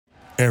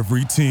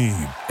Every team,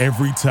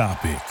 every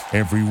topic,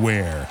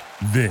 everywhere.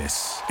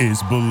 This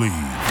is Believe.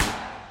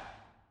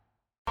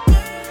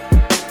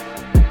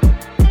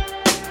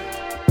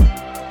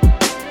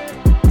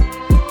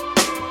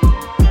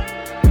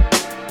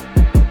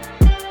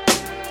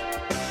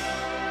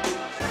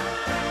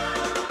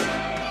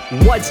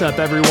 What's up,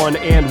 everyone,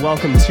 and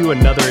welcome to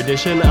another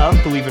edition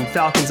of Believe in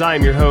Falcons. I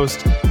am your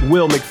host,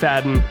 Will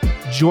McFadden.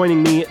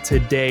 Joining me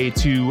today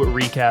to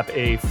recap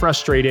a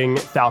frustrating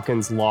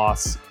Falcons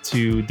loss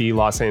to the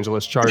Los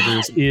Angeles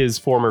Chargers is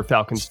former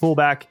Falcons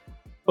fullback,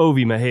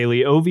 Ovie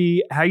Mahaley.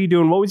 Ovie, how you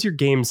doing? What was your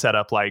game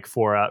setup like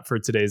for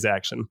today's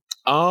action?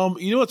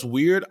 You know what's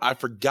weird? I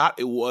forgot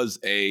it was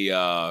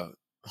a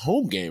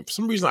home game. For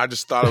some reason, I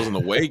just thought it was an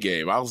away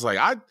game. I was like,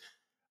 I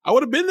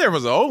would have been there if it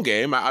was a home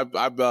game.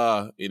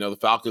 The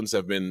Falcons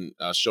have been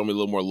showing me a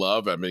little more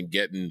love. I've been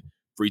getting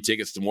free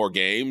tickets to more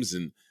games,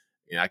 and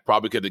I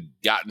probably could have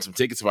gotten some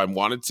tickets if I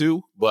wanted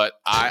to, but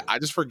I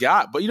just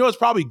forgot. But it's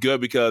probably good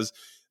because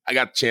I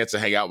got a chance to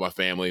hang out with my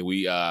family.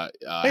 We had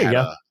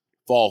a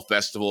fall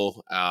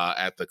festival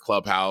at the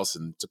clubhouse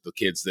and took the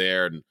kids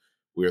there, and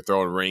we were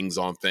throwing rings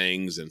on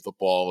things and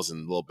footballs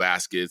and little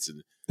baskets,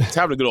 and it's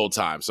having a good old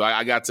time. So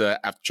I got to,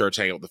 after church,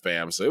 hang out with the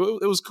fam. So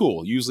it was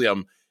cool. Usually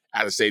I'm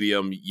at the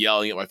stadium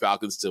yelling at my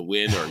Falcons to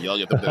win or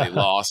yelling at them that they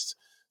lost.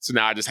 So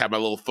now I just have my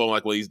little phone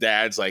like one of these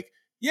dads, like,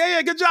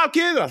 yeah, good job,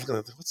 kid. I was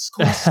going, what's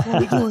the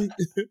score doing?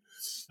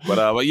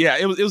 But yeah,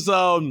 it was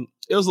a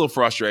little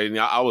frustrating.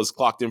 I was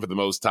clocked in for the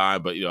most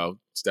time, but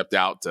stepped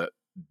out to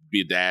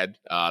be a dad.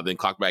 Then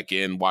clocked back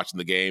in, watching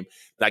the game.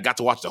 And I got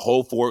to watch the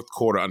whole fourth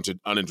quarter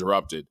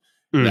uninterrupted.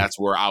 That's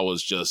where I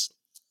was just,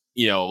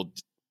 so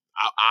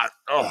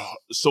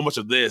much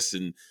of this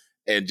and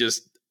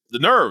just the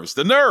nerves.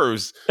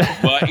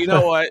 But you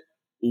know what?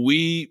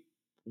 We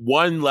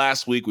won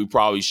last week. We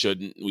probably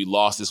shouldn't. We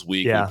lost this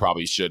week. We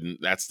probably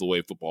shouldn't. That's the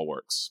way football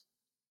works.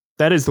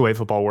 That is the way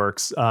football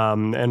works.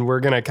 And we're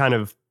going to kind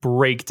of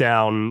break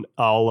down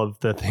all of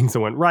the things that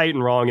went right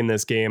and wrong in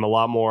this game. A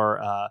lot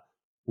more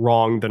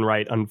wrong than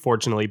right,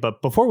 unfortunately.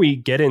 But before we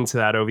get into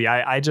that, Ovie,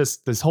 I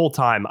just, this whole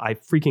time, I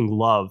freaking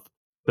love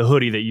the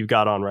hoodie that you've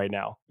got on right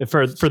now.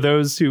 For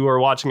those who are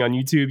watching on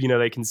YouTube,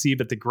 they can see,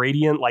 but the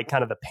gradient, like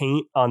kind of the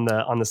paint on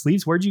the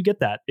sleeves, where'd you get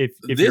that? If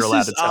you're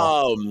allowed to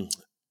tell.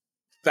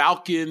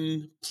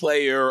 Falcon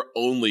player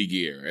only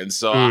gear. And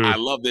so I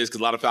love this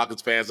because a lot of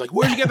Falcons fans like,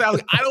 where'd you get that? I was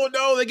like, I don't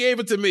know. They gave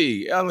it to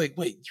me. I'm like,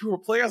 wait, you were a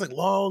player? I was like,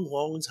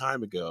 long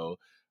time ago,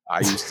 I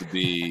used to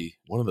be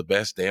one of the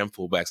best damn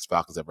fullbacks the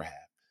Falcons ever had.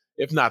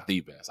 If not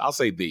the best. I'll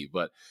say the,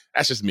 but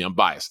that's just me. I'm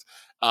biased.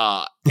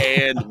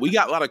 And we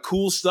got a lot of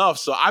cool stuff.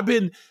 So I've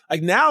been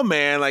like, now,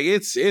 man, like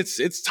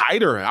it's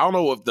tighter. I don't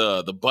know if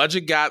the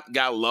budget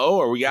got low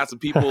or we got some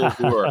people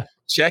who are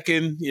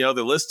checking,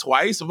 the list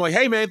twice. I'm like,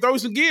 hey man, throw me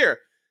some gear.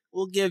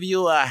 We'll give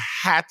you a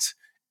hat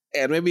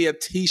and maybe a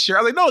t-shirt.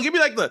 I was like, no, give me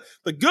like the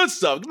good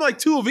stuff. Give me like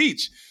 2 of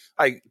each.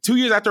 Like 2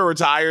 years after I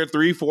retired,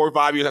 3, 4,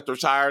 5 years after I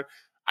retired,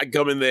 I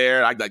come in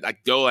there. I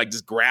go like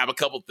just grab a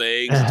couple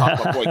things and talk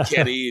to my boy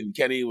Kenny, and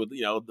Kenny would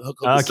hook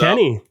us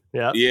Kenny.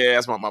 Up. Yeah,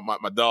 that's my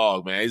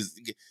dog, man.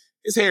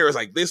 His hair is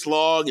like this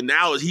long, and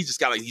now he's just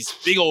got like these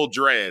big old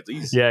dreads. He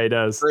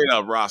does. Straight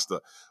up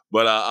Rasta.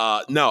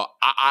 But no,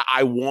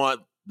 I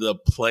want the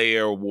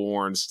player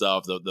worn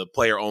stuff, the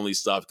player only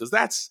stuff, because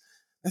that's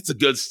the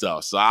good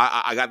stuff. So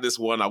I got this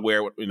one. I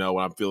wear it, when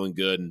I'm feeling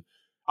good, and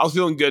I was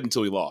feeling good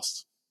until we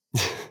lost.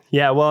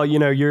 Yeah, well,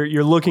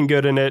 you're looking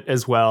good in it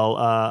as well.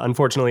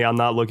 Unfortunately, I'm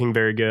not looking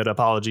very good.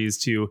 Apologies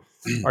to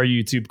our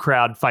YouTube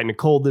crowd fighting a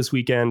cold this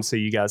weekend, so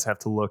you guys have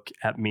to look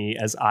at me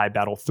as I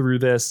battle through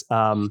this.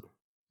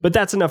 But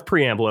that's enough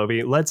preamble,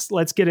 Ovie.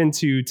 Let's get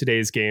into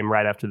today's game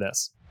right after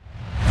this.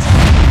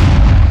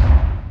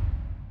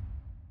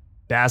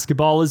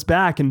 Basketball is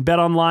back, and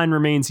BetOnline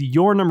remains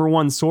your number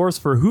one source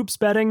for hoops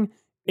betting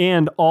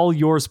and all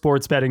your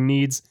sports betting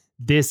needs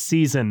this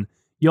season.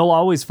 You'll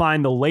always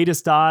find the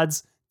latest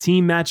odds,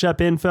 team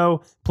matchup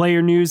info,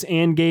 player news,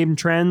 and game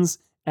trends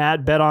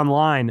at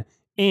BetOnline.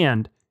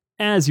 And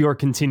as your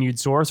continued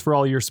source for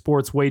all your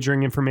sports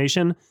wagering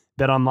information,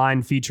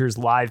 BetOnline features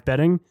live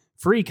betting,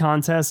 free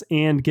contests,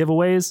 and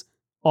giveaways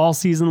all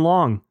season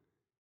long.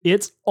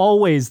 It's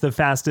always the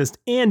fastest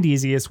and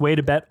easiest way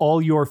to bet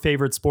all your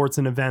favorite sports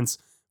and events,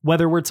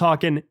 whether we're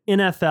talking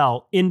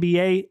NFL,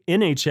 NBA,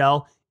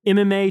 NHL,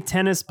 MMA,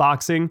 tennis,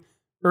 boxing,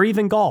 or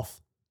even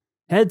golf.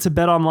 Head to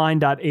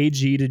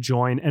betonline.ag to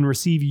join and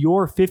receive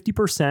your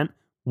 50%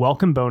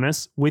 welcome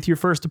bonus with your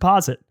first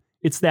deposit.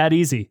 It's that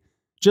easy.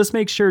 Just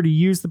make sure to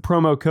use the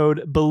promo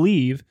code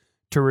BELIEVE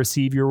to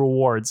receive your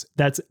rewards.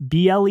 That's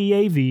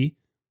BLEAV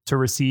to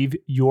receive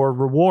your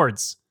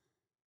rewards.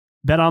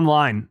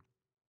 BetOnline,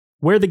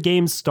 where the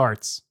game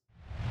starts.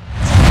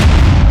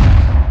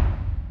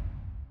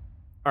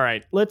 All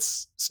right,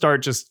 let's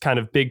start just kind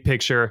of big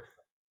picture.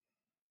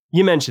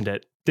 You mentioned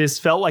it. This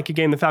felt like a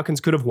game the Falcons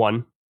could have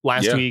won.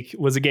 Last week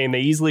was a game they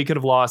easily could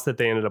have lost that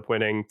they ended up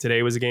winning.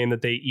 Today was a game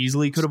that they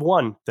easily could have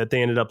won that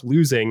they ended up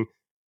losing.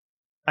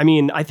 I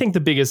mean, I think the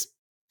biggest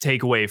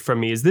takeaway from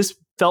me is this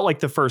felt like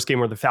the first game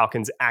where the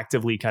Falcons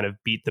actively kind of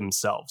beat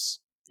themselves.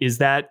 Is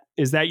that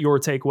your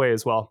takeaway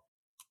as well?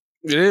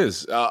 It is.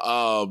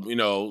 Saw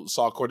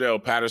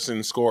Cordell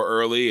Patterson score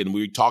early, and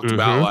we talked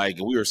about like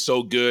we were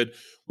so good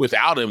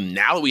without him.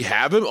 Now that we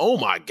have him, oh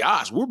my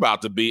gosh, we're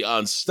about to be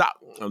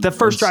unstoppable. The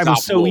first drive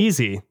was so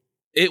easy.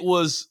 It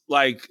was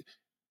like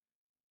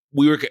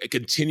we were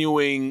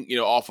continuing,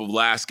 off of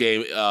last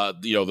game,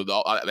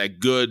 that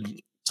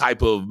good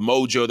type of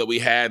mojo that we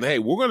had. And hey,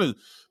 we're going to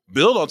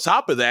build on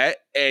top of that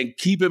and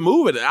keep it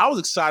moving. And I was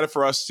excited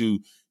for us to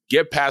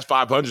get past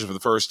 500 for the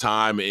first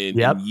time in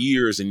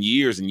years and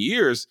years and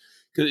years,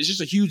 because it's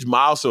just a huge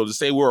milestone to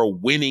say we're a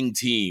winning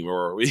team,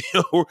 or at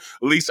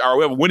least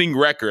we have a winning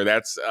record.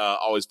 That's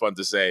always fun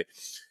to say.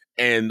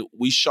 And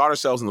we shot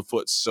ourselves in the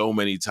foot so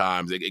many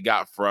times. It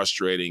got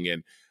frustrating,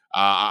 and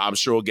I'm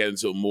sure we'll get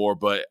into it more.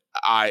 But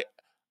I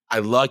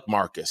like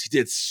Marcus. He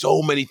did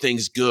so many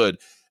things good.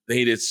 Then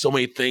he did so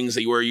many things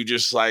where you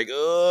just like,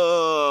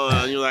 oh,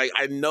 and you're like,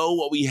 I know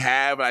what we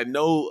have. I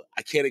know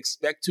I can't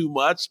expect too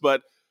much,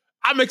 but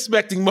I'm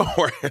expecting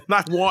more, and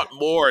I want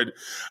more. And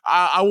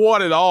I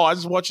want it all. I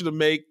just want you to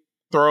make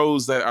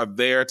throws that are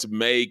there to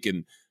make,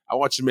 and I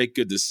want you to make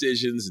good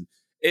decisions. And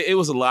it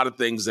was a lot of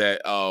things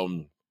that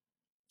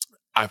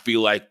I feel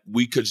like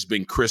we could just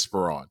been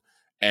crisper on,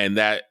 and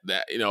that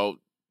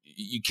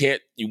you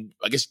can't.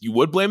 I guess you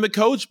would blame the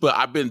coach, but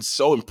I've been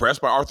so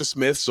impressed by Arthur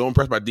Smith, so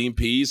impressed by Dean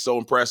Pease, so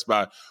impressed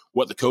by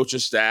what the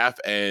coaching staff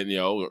and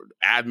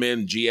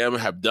admin, GM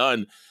have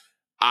done.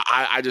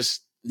 I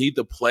just need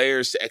the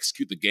players to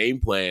execute the game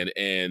plan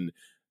and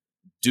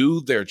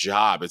do their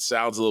job. It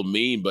sounds a little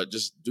mean, but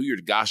just do your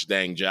gosh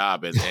dang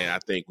job. And I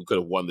think we could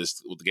have won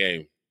this with the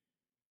game.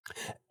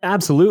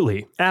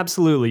 Absolutely.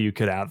 Absolutely. You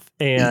could have.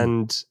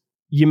 And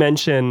you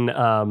mentioned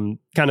kind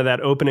of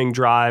that opening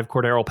drive,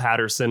 Cordell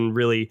Patterson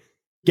really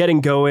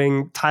getting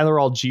going, Tyler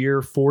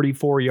Algier,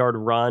 44-yard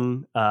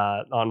run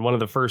on one of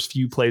the first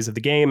few plays of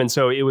the game. And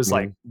so it was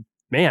like,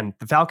 man,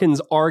 the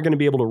Falcons are going to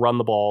be able to run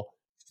the ball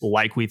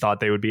like we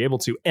thought they would be able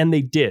to. And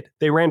they did.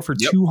 They ran for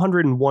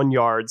 201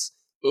 yards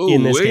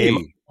in this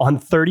game on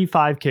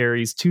 35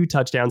 carries, 2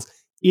 touchdowns.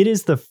 It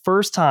is the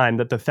first time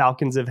that the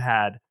Falcons have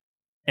had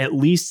at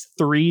least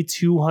 3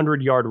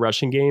 200-yard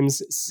rushing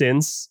games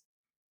since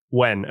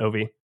when,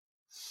 Ovie?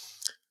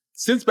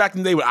 Since back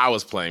in the day when I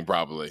was playing,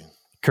 probably.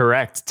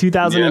 Correct.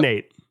 2008.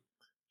 Yep.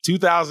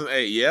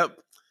 2008, yep.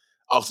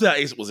 Oh,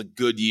 2008 was a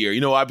good year.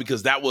 You know why?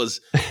 Because that was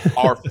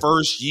our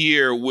first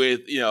year with,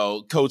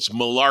 Coach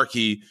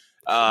Malarkey,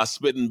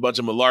 spitting a bunch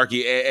of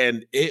malarkey,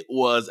 and it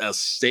was a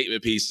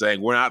statement piece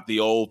saying we're not the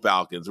old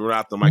Falcons, we're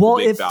not the Michael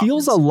Vick Falcons. Well, it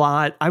feels a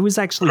lot. I was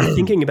actually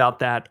thinking about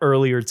that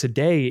earlier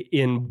today.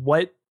 In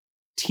what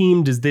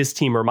team does this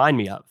team remind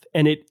me of?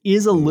 And it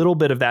is a little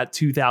bit of that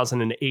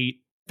 2008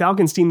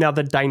 Falcons team. Now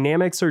the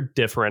dynamics are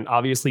different.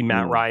 Obviously,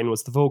 Matt Ryan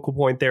was the focal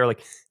point there.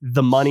 Like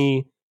the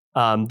money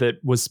that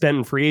was spent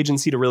in free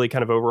agency to really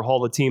kind of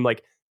overhaul the team.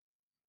 Like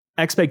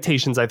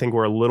expectations, I think,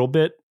 were a little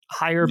bit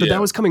higher, but that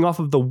was coming off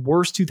of the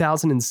worst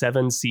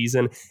 2007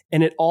 season,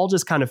 and it all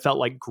just kind of felt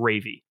like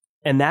gravy.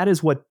 And that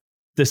is what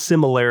the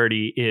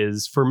similarity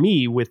is for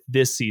me with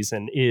this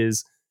season.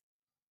 Is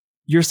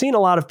you're seeing a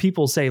lot of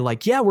people say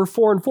like, yeah, we're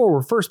 4-4,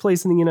 we're first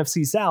place in the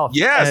NFC South,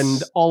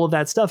 and all of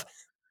that stuff,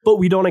 but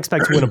we don't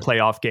expect to win a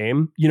playoff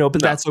game,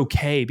 but that's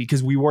okay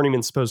because we weren't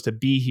even supposed to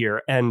be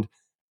here. And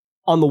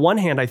on the one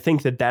hand, I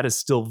think that is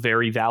still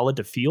very valid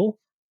to feel.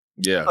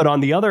 Yeah. But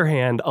on the other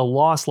hand, a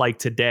loss like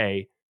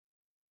today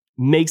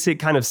makes it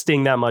kind of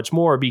sting that much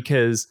more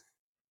because,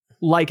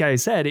 like I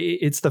said,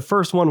 it's the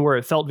first one where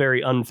it felt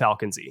very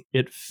un-Falcons-y.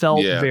 It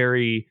felt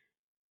very,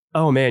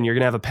 oh man, you're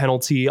going to have a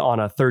penalty on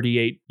a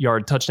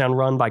 38-yard touchdown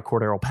run by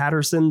Cordell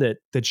Patterson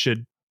that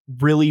should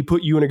really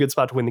put you in a good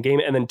spot to win the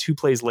game. And then 2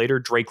 plays later,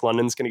 Drake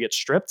London's going to get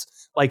stripped.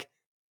 Like,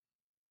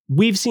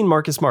 we've seen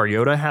Marcus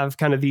Mariota have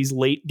kind of these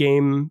late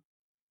game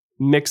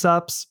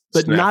mix-ups,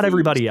 but not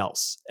everybody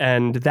else.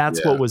 And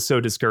that's what was so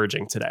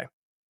discouraging today.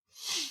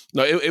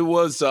 No, it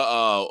was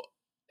a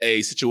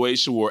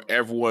situation where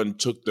everyone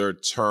took their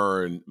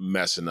turn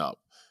messing up.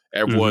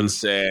 Everyone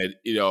said,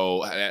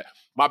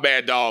 my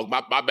bad, dog.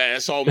 My bad.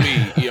 It's on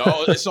me.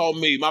 It's on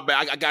me. My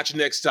bad. I got you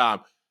next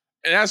time.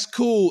 And that's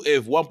cool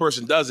if one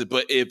person does it.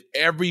 But if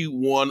every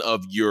one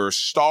of your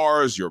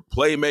stars, your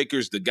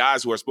playmakers, the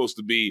guys who are supposed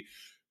to be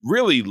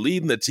really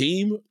leading the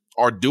team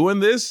are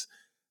doing this,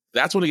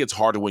 that's when it gets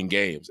hard to win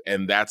games.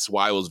 And that's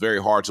why it was very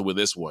hard to win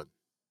this one.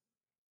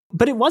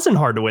 But it wasn't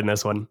hard to win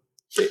this one.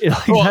 It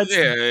should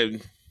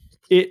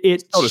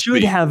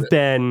have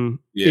been.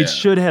 It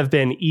should have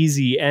been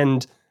easy.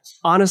 And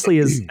honestly,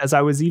 as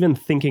I was even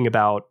thinking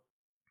about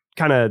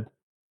kind of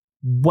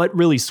what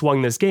really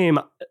swung this game,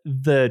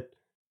 the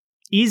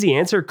easy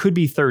answer could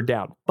be third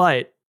down.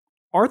 But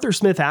Arthur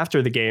Smith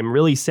after the game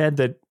really said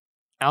that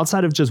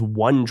outside of just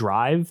one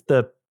drive,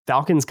 the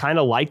Falcons kind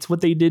of liked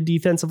what they did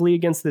defensively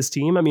against this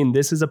team. I mean,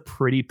 this is a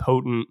pretty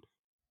potent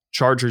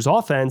Chargers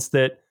offense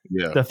that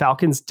the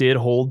Falcons did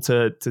hold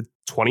to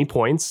 20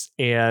 points.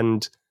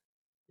 And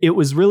it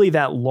was really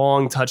that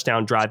long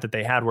touchdown drive that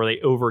they had where they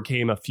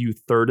overcame a few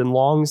 3rd and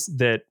longs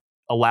that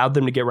allowed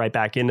them to get right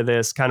back into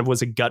this, kind of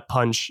was a gut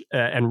punch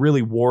and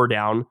really wore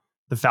down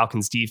the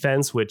Falcons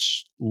defense,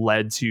 which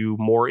led to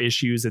more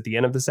issues at the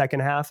end of the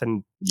second half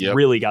and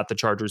really got the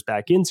Chargers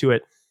back into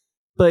it.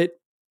 But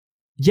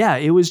yeah,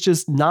 it was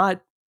just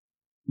not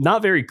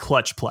very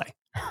clutch play,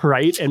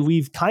 right? And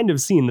we've kind of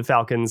seen the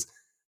Falcons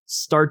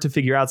start to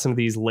figure out some of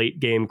these late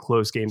game,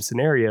 close game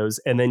scenarios.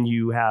 And then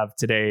you have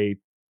today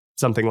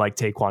something like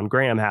Taquan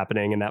Graham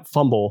happening and that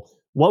fumble.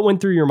 What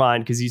went through your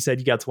mind? Because you said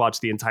you got to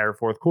watch the entire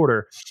fourth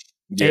quarter.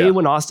 Yeah.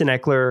 When Austin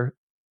Eckler,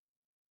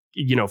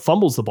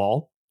 fumbles the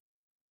ball,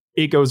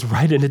 it goes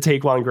right into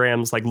Taquan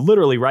Graham's, like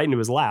literally right into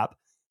his lap.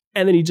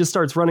 And then he just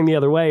starts running the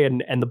other way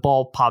and the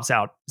ball pops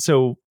out.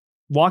 So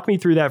walk me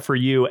through that for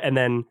you. And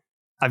then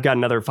I've got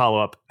another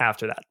follow-up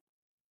after that.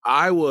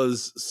 I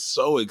was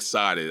so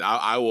excited.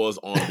 I was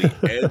on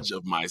the edge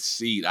of my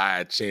seat. I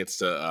had a chance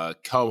to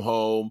come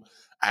home.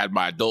 I had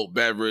my adult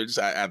beverage.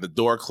 I had the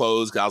door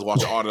closed because I was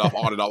watching on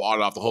and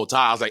off the whole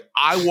time. I was like,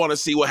 I want to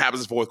see what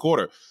happens in the fourth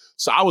quarter.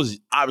 So I was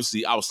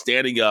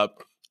standing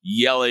up,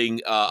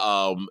 yelling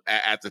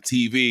at the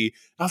TV.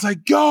 I was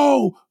like,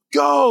 go,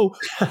 no!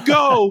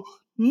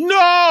 And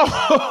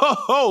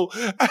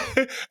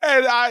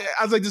I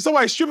was like, did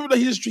somebody strip him?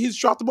 He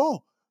just dropped the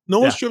ball. No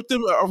one stripped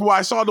him. Or from what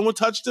I saw, no one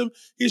touched him.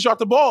 He just dropped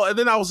the ball. And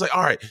then I was like,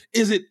 all right,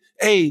 is it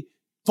a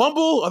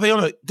fumble? Are they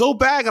going to go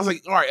back? I was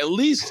like, all right, at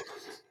least,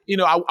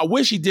 I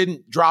wish he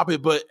didn't drop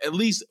it, but at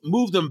least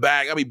move them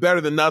back. I mean, better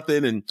than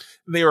nothing. And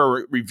they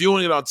were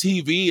reviewing it on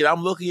TV, and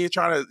I'm looking at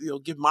trying to,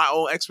 give my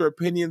own expert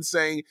opinion,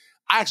 saying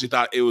I actually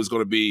thought it was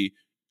going to be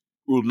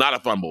ruled not a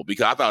fumble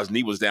because I thought his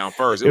knee was down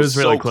first. It was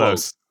really so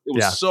close. It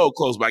was so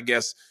close, but I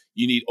guess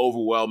you need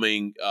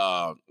overwhelming,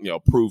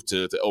 proof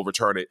to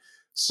overturn it.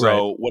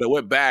 So when it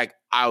went back,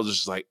 I was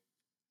just like,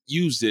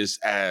 use this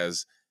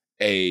as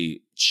a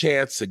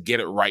chance to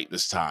get it right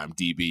this time,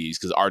 DBs,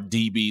 because our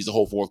DBs the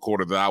whole fourth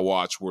quarter that I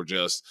watched were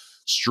just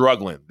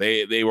struggling.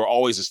 They were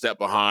always a step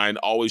behind,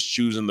 always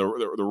choosing the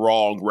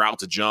wrong route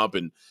to jump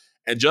and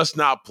just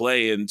not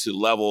playing to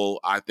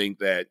level I think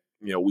that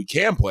we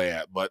can play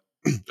at. But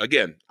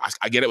again,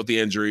 I get it with the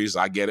injuries,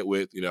 I get it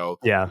with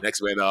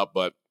next man up,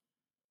 but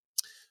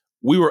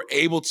we were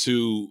able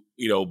to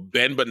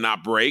bend but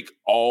not break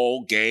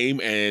all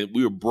game, and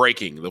we were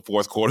breaking the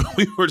fourth quarter.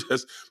 We were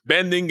just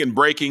bending and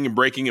breaking and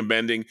breaking and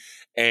bending,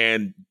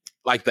 and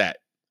like that.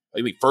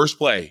 I mean, first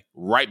play,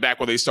 right back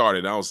where they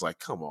started. I was like,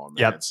 come on,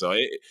 man. Yep. So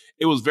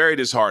it was very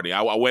disheartening.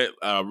 I went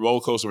roller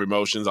coaster of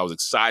emotions. I was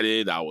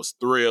excited. I was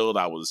thrilled.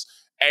 I was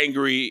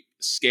angry,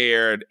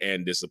 scared,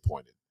 and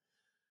disappointed.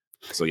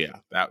 So, yeah,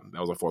 that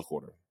was our fourth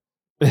quarter.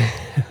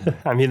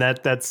 I mean,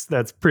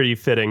 that's pretty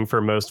fitting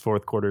for most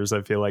fourth quarters,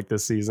 I feel like,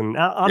 this season,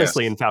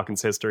 honestly, in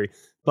Falcons history.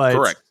 But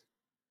correct.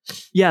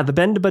 Yeah, the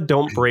bend but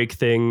don't break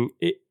thing,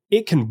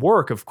 it can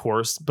work, of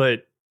course,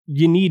 but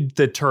you need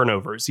the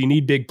turnovers. You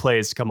need big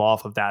plays to come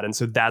off of that. And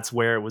so that's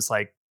where it was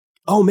like,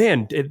 oh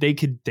man, they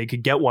could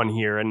get one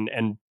here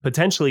and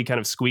potentially kind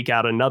of squeak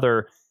out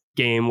another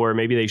game where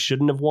maybe they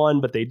shouldn't have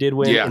won, but they did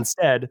win.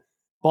 Instead,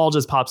 ball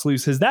just pops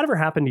loose. Has that ever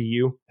happened to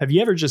you? Have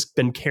you ever just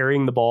been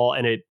carrying the ball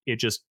and it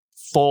just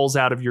falls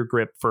out of your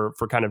grip for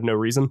kind of no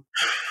reason?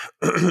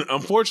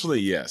 Unfortunately,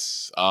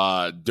 yes.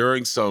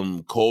 During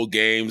some cold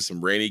games,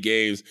 some rainy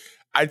games,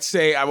 I'd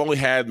say I've only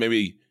had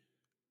maybe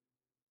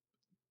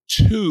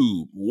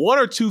one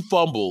or two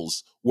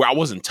fumbles where I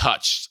wasn't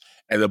touched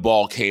and the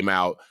ball came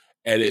out,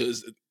 and it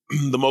was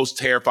the most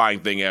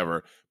terrifying thing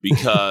ever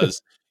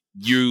because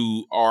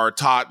you are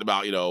taught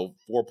about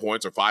 4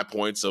 points or 5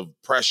 points of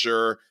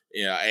pressure,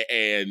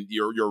 and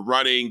you're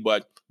running,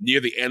 but near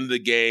the end of the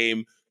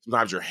game,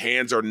 sometimes your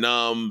hands are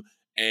numb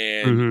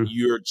and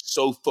you're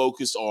so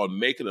focused on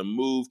making a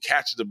move,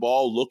 catching the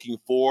ball, looking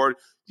forward.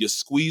 You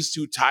squeeze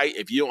too tight.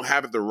 If you don't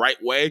have it the right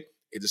way,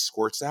 it just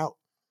squirts out.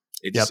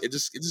 It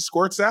just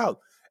squirts out.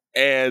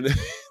 And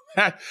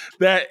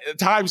that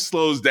time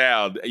slows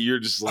down. You're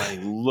just like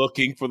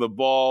looking for the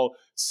ball,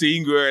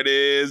 seeing where it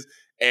is,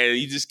 and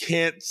you just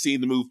can't seem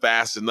to move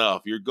fast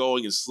enough. You're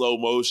going in slow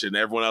motion.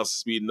 Everyone else is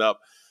speeding up.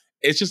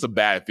 It's just a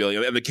bad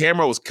feeling. And the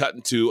camera was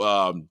cutting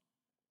to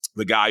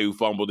the guy who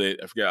fumbled it.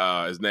 I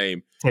forget his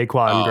name.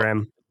 Taquan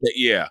Graham.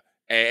 Yeah.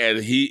 And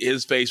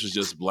his face was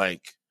just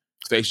blank.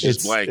 His face was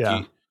just blank.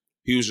 Yeah.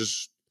 He was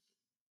just,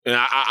 and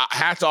I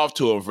hats off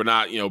to him for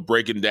not,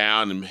 breaking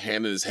down and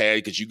handing his head,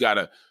 because you got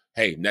to,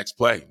 hey, next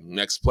play.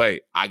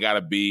 I got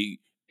to be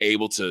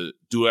able to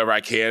do whatever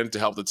I can to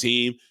help the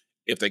team.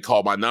 If they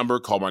call my number,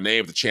 call my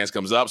name, if the chance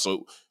comes up.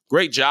 So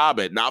great job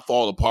at not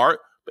falling apart.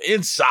 But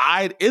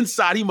inside,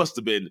 he must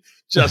have been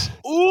just,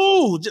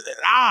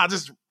 I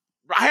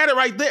had it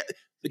right there.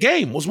 The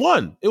game was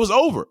won. It was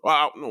over. Well,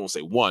 I don't want to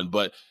say won,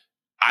 but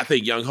I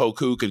think Young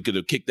Hoku could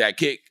have kicked that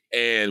kick,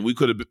 and we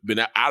could have been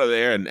out of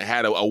there and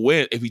had a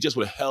win if he just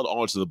would have held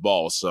on to the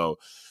ball. So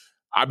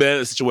I've been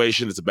in a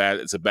situation. It's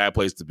a bad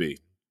place to be.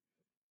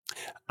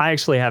 I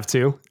actually have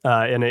too.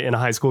 In a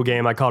high school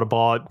game, I caught a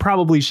ball. It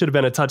probably should have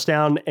been a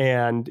touchdown,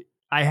 and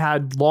I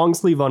had long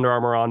sleeve Under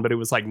Armour on, but it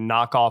was like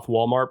knockoff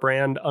Walmart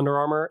brand Under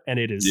Armour, and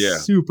it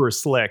is super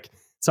slick.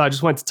 So I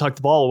just went to tuck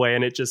the ball away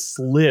and it just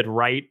slid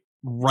right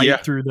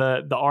through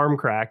the arm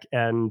crack.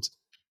 And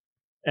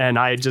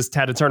I just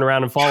had to turn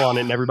around and fall on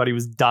it. And everybody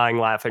was dying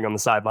laughing on the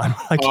sideline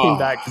when I came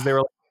back because they were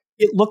like,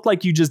 it looked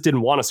like you just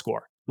didn't want to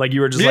score. Like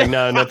you were just like,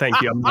 no,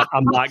 thank you. I'm not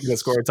going to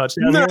score a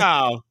touchdown.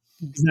 No,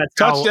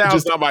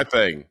 touchdown's not my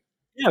thing.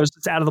 Yeah, it was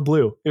just out of the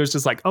blue. It was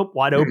just like, oh,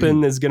 wide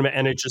open is going to,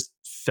 and it just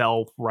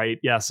fell right.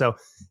 Yeah, so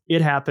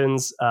it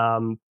happens.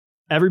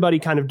 Everybody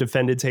kind of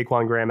defended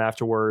Taquan Graham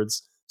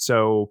afterwards.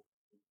 So,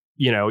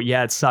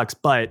 it sucks.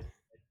 But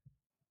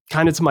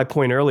kind of to my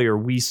point earlier,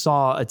 we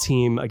saw a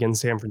team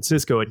against San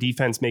Francisco, a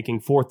defense making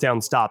fourth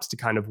down stops to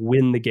kind of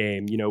win the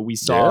game. We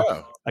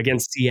saw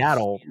against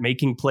Seattle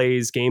making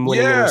plays,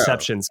 game-winning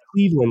interceptions.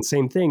 Cleveland,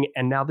 same thing.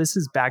 And now this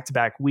is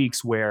back-to-back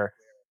weeks where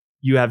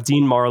you have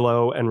Dean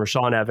Marlowe and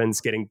Rashaan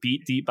Evans getting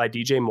beat deep by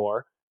DJ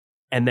Moore.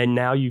 And then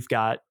now you've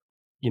got,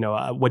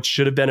 what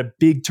should have been a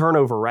big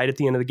turnover right at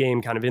the end of the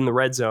game, kind of in the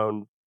red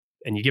zone,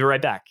 and you give it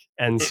right back.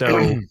 And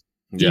so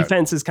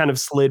defense has kind of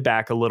slid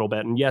back a little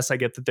bit. And yes, I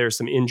get that there's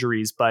some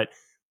injuries, but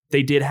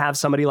they did have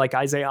somebody like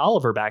Isaiah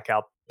Oliver back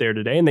out there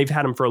today, and they've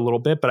had him for a little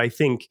bit, but I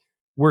think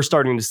we're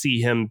starting to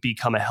see him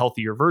become a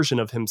healthier version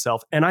of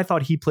himself. And I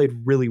thought he played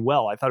really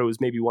well. I thought it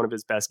was maybe one of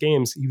his best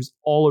games. He was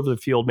all over the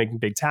field making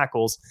big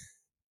tackles.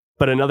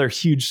 But another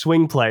huge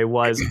swing play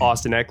was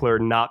Austin Eckler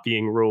not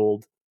being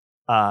ruled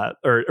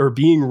or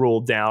being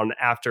ruled down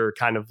after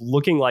kind of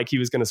looking like he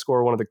was going to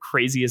score one of the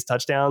craziest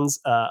touchdowns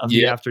of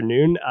the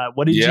afternoon.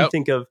 What did you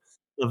think of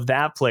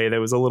that play? That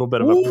was a little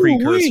bit of a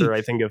precursor,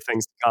 I think, of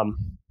things to come.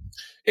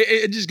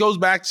 It just goes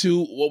back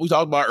to what we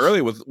talked about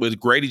earlier with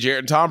Grady Jarrett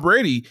and Tom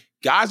Brady.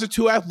 Guys are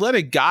too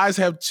athletic. Guys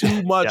have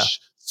too much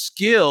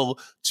skill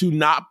to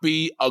not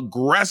be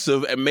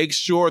aggressive and make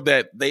sure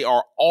that they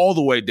are all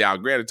the way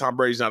down. Granted, Tom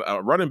Brady's not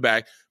a running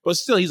back, but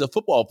still he's a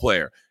football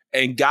player.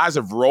 And guys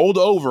have rolled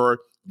over,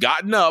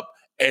 gotten up,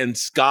 and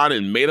gone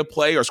and made a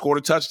play or scored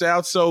a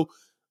touchdown. So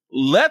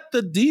let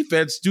the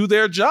defense do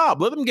their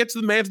job. Let them get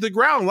to the man to the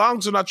ground as long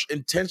as they're not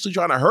intentionally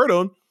trying to hurt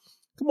him.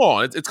 Come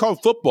on, it's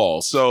called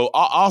football. So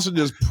Austin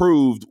just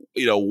proved,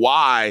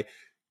 why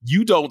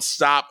you don't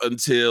stop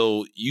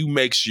until you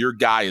make sure your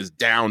guy is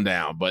down.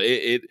 But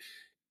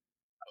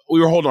we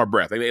were holding our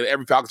breath.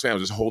 Every Falcons fan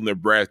was just holding their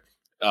breath,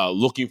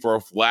 looking for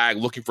a flag,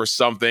 looking for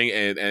something,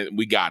 and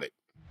we got it.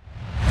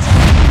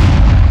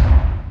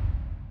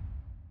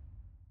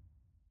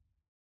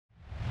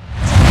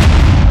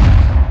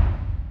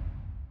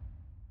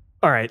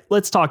 All right,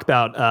 let's talk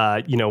about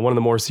one of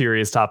the more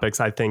serious topics,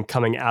 I think,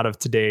 coming out of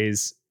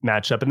today's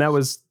matchup, and that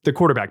was the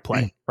quarterback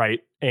play, right?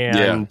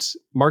 And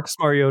Marcus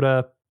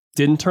Mariota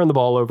didn't turn the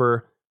ball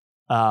over,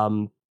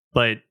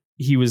 but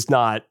he was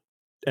not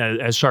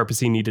as sharp as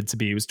he needed to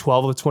be. He was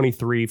 12 of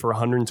 23 for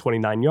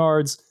 129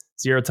 yards,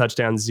 0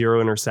 touchdowns,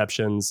 0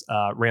 interceptions,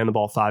 ran the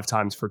ball 5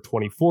 times for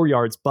 24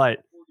 yards, but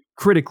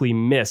critically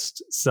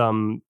missed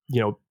some,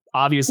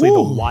 obviously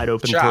the wide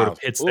open throw to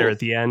Pitts there at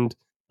the end.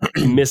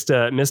 missed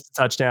a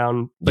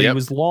touchdown, but he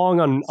was long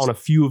on a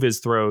few of his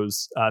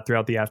throws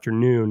throughout the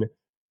afternoon.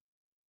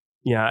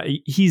 Yeah,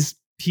 he's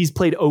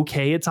played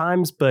okay at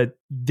times, but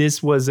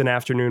this was an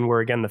afternoon where,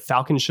 again, the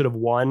Falcons should have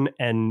won,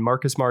 and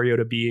Marcus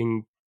Mariota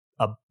being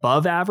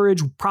above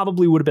average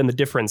probably would have been the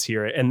difference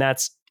here. And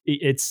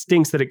it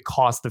stinks that it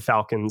cost the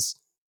Falcons.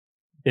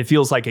 It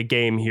feels like a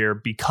game here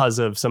because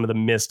of some of the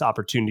missed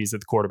opportunities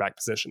at the quarterback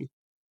position.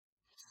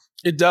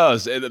 It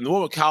does. And the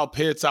one with Kyle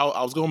Pitts, I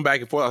was going back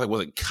and forth. I was like,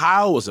 was it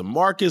Kyle? Was it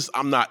Marcus?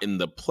 I'm not in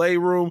the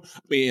playroom.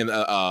 In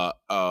the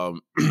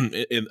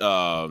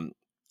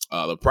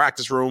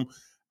practice room.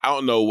 I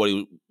don't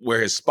know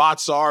where his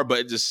spots are, but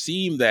it just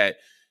seemed that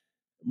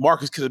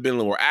Marcus could have been a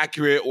little more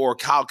accurate, or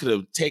Kyle could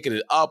have taken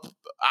it up.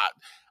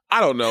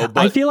 I don't know.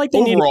 But I feel like they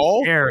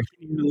overall,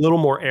 need a little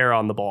more air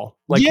on the ball.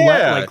 Let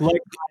Kyle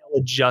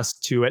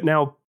adjust to it.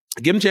 Now,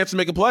 give him a chance to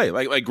make a play.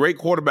 Like great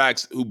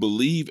quarterbacks who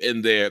believe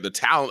in the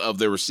talent of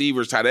their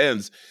receivers, tight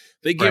ends,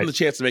 they give him the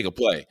chance to make a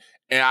play.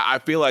 And I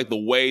feel like the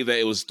way that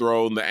it was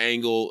thrown, the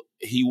angle,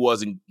 he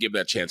wasn't given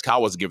that chance.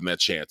 Kyle wasn't given that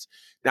chance.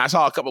 Now, I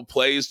saw a couple of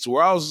plays to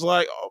where I was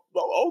like,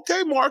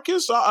 okay,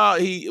 Marcus.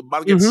 He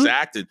about to get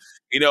sacked and,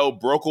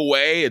 broke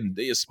away and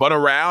spun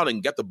around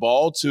and got the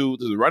ball to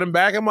the running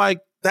back. I'm like,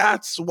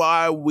 that's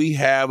why we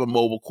have a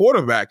mobile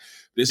quarterback.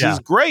 This is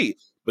great.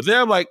 But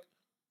then I'm like,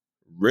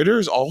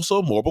 Ridder's also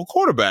a mobile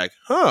quarterback.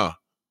 Huh.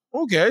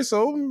 Okay,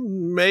 so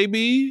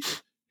maybe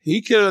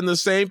he could have done the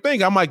same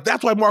thing. I'm like,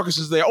 that's why Marcus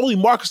is there. Only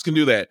Marcus can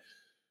do that.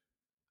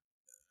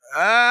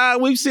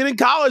 We've seen in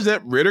college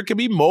that Ridder can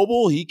be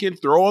mobile. He can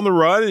throw on the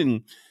run.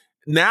 And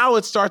now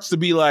it starts to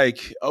be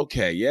like,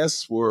 okay,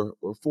 yes, we're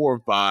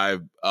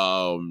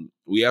 4-5.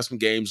 We have some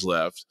games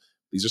left.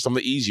 These are some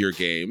of the easier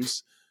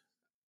games.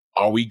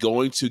 Are we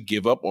going to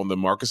give up on the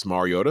Marcus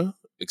Mariota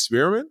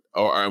experiment?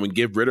 Or are we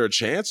give Ridder a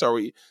chance? Are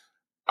we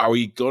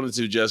going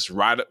to just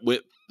ride it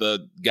with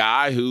the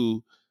guy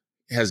who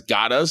has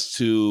got us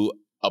to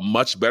a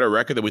much better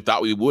record than we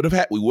thought we would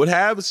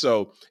have?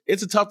 So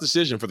it's a tough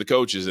decision for the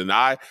coaches. And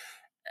I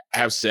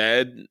have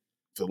said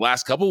for the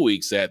last couple of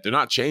weeks that they're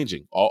not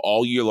changing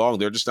all year long.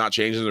 They're just not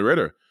changing the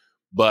Ridder.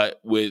 But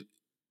with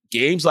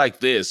games like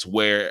this,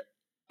 where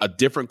a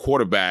different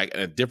quarterback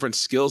and a different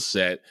skill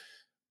set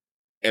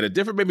and a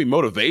different maybe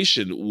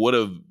motivation would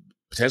have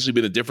potentially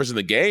been the difference in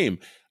the game,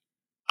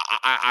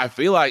 I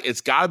feel like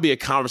it's got to be a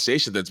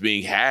conversation that's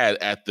being had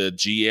at the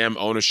GM,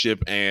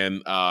 ownership,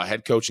 and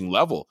head coaching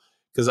level.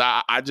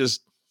 Because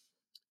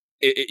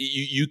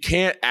you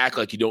can't act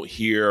like you don't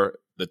hear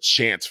the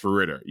chants for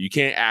Ridder. You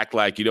can't act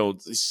like you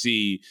don't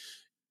see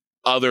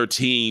other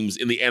teams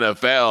in the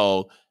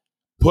NFL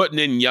putting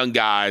in young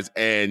guys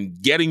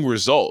and getting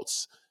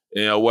results.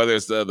 Whether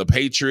it's the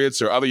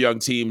Patriots or other young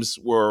teams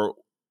where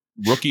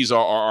rookies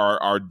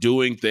are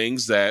doing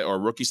things that, or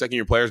rookie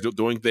second-year players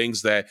doing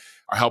things that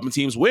are helping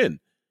teams win.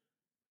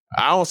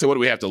 I don't say what do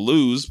we have to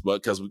lose,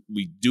 but because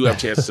we do have a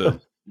chance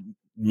to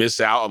miss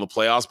out on the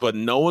playoffs, but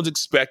no one's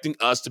expecting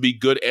us to be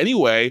good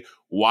anyway.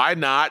 Why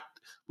not?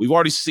 We've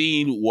already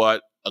seen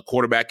what a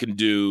quarterback can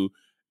do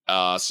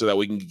so that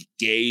we can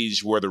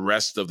gauge where the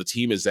rest of the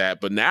team is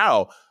at. But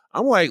now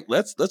I'm like,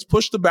 let's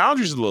push the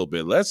boundaries a little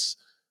bit. Let's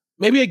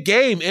maybe a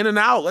game in and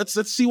out. Let's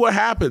see what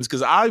happens,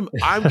 because I'm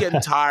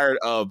getting tired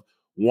of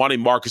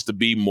wanting Marcus to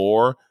be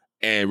more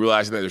and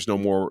realizing that there's no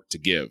more to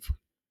give.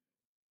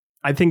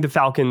 I think the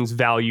Falcons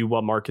value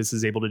what Marcus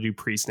is able to do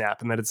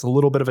pre-snap, and that it's a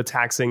little bit of a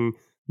taxing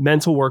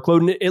mental workload.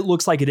 And it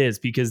looks like it is,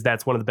 because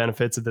that's one of the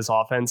benefits of this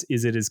offense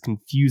is it is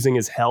confusing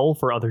as hell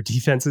for other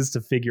defenses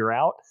to figure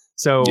out.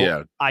 So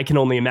I can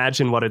only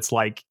imagine what it's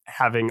like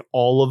having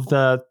all of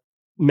the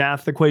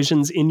math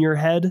equations in your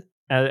head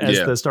as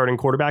the starting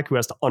quarterback who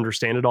has to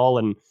understand it all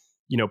and,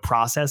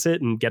 process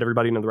it and get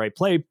everybody into the right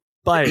play.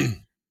 But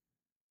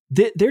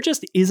there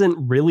just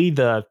isn't really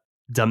the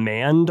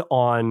demand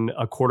on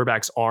a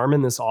quarterback's arm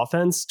in this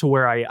offense to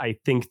where I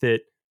think that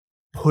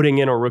putting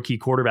in a rookie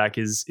quarterback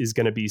is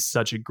going to be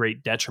such a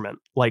great detriment.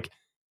 Like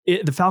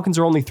the Falcons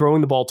are only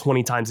throwing the ball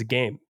 20 times a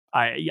game.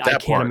 I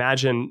can't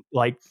imagine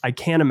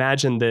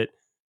that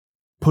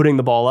putting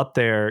the ball up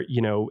there,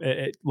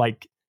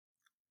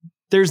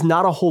 there's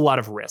not a whole lot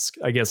of risk,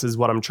 I guess is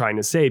what I'm trying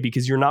to say,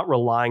 because you're not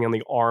relying on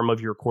the arm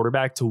of your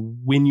quarterback to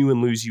win you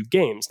and lose you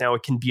games. Now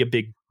it can be a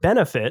big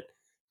benefit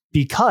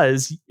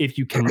because if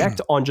you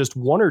connect on just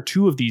one or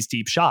two of these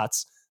deep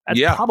shots, that's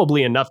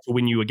probably enough to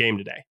win you a game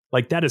today.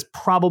 Like that is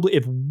probably,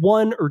 if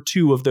one or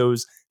two of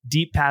those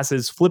deep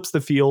passes flips the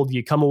field,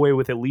 you come away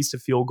with at least a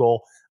field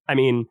goal. I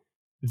mean,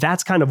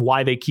 that's kind of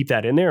why they keep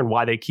that in there and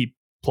why they keep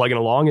plugging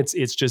along.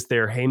 It's just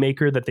their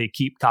haymaker that they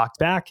keep cocked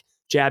back.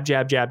 Jab,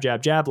 jab, jab,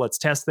 jab, jab. Let's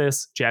test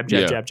this. Jab,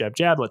 jab, jab, jab,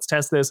 jab. Let's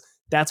test this.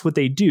 That's what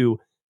they do.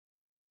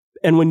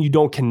 And when you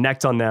don't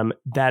connect on them,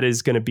 that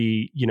is going to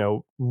be,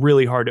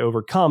 really hard to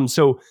overcome.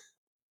 So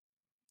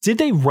did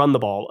they run the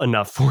ball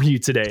enough for you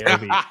today,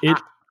 Ovie?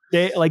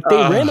 They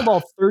ran the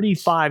ball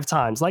 35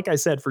 times, like I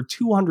said, for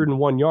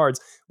 201 yards,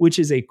 which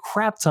is a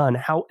crap ton.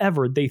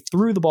 However, they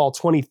threw the ball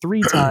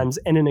 23 times.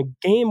 And in a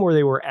game where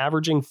they were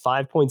averaging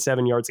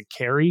 5.7 yards a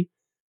carry,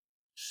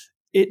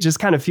 it just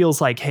kind of feels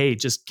like, hey,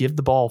 just give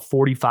the ball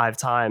 45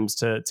 times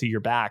to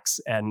your backs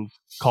and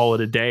call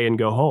it a day and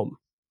go home.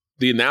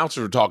 The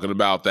announcers were talking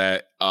about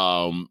that.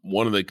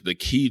 One of the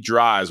key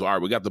drives, all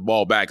right, we got the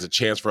ball back. It's a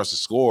chance for us to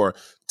score.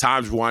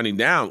 Time's winding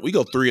down. We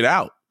go 3 and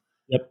out.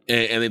 Yep.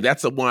 And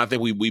that's the one I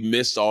think we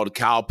missed all the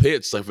Kyle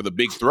Pitts, like for the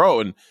big throw.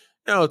 And,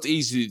 it's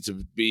easy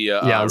to be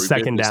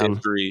second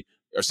down.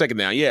 Second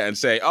down, and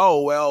say,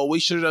 oh, well, we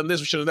should have done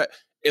this, we should have done that.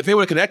 If they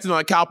would have connected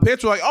on Kyle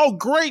Pitts, we're like, oh,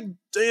 great,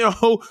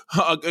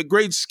 a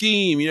great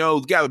scheme.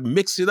 You got to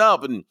mix it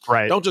up and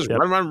don't just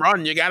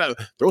run. You got to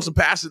throw some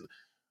passes.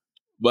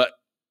 But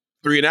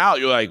 3 and out,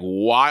 you're like,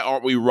 why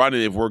aren't we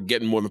running if we're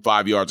getting more than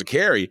 5 yards a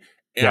carry?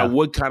 And I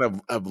would kind of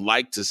have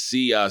liked to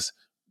see us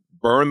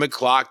burn the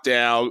clock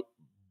down,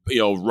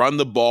 run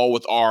the ball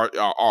with our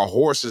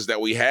horses that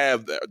we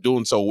have that are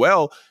doing so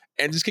well,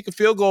 and just kick a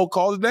field goal,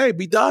 call it a day,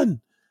 be done.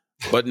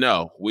 But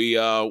no, we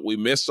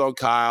missed on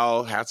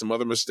Kyle, had some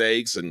other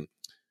mistakes, and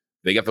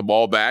they got the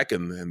ball back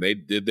and they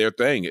did their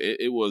thing.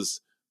 It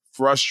was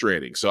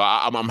frustrating. So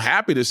I'm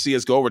happy to see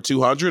us go over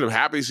 200. I'm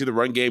happy to see the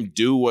run game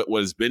do what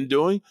it's been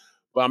doing,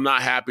 but I'm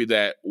not happy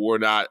that we're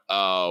not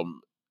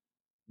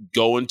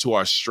going to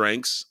our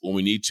strengths when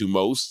we need to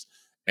most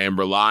and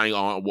relying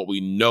on what we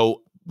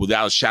know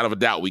without a shadow of a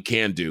doubt we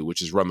can do,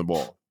 which is run the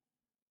ball.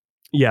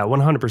 Yeah,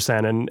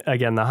 100%. And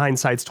again, the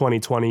hindsight's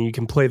 2020. You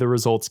can play the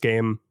results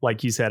game.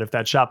 Like you said, if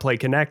that shot play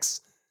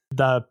connects,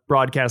 the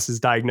broadcast is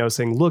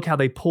diagnosing, look how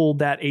they pulled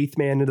that eighth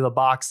man into the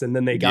box and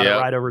then they got it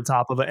right over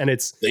top of it. And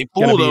it's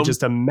going to be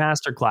just a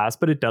masterclass,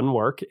 but it doesn't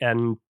work.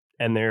 And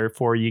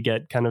therefore you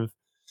get kind of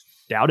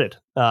doubted.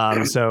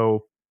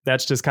 So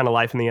that's just kind of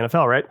life in the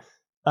NFL, right?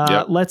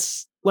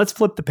 Let's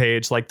flip the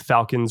page like the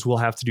Falcons will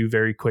have to do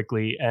very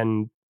quickly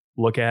and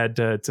look ahead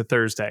to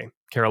Thursday.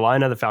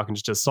 Carolina, the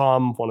Falcons just saw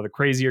them. One of the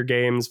crazier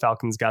games.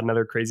 Falcons got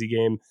another crazy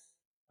game.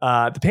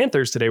 The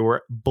Panthers today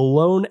were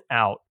blown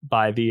out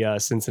by the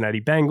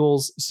Cincinnati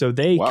Bengals. So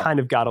they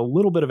kind of got a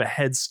little bit of a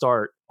head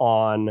start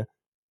on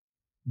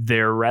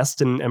their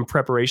rest and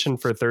preparation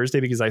for Thursday,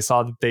 because I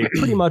saw that they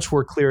pretty much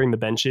were clearing the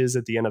benches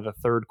at the end of the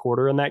third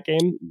quarter in that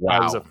game.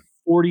 It was a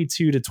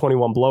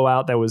 42-21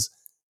 blowout. That was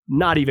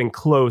not even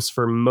close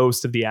for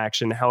most of the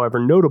action. However,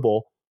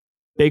 notable,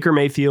 Baker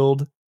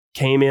Mayfield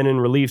came in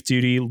relief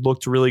duty,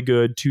 looked really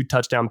good, 2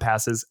 touchdown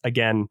passes.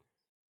 Again,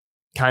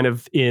 kind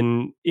of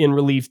in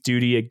relief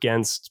duty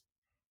against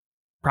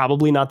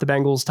probably not the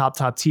Bengals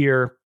top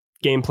tier.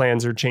 Game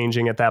plans are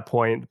changing at that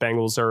point. The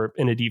Bengals are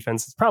in a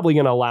defense that's probably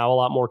going to allow a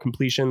lot more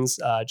completions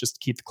just to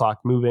keep the clock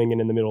moving and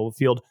in the middle of the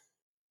field.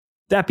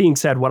 That being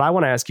said, what I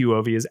want to ask you,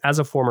 Ovie, is as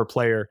a former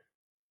player,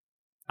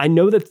 I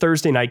know that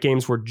Thursday night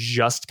games were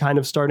just kind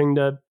of starting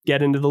to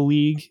get into the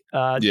league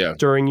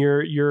during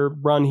your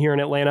run here in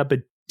Atlanta, but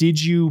did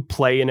you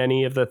play in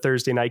any of the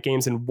Thursday night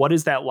games? And what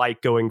is that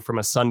like going from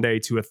a Sunday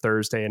to a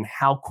Thursday? And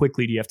how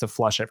quickly do you have to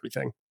flush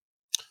everything?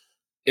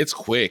 It's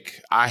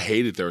quick. I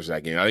hated Thursday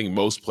night games. I think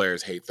most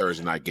players hate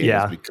Thursday night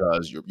games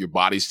because your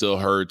body still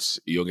hurts.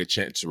 You don't get a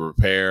chance to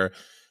repair.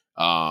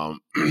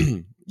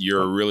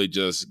 You're really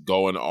just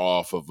going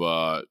off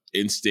of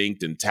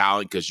instinct and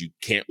talent because you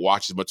can't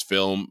watch as much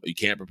film. You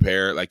can't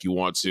prepare like you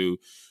want to.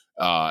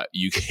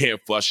 You can't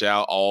flush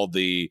out all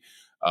the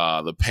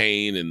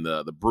pain and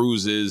the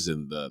bruises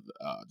and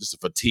just the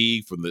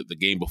fatigue from the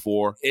game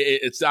before.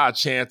 It's not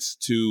a chance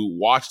to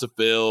watch the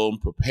film,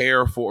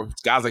 prepare for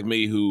guys like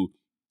me who,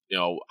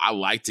 I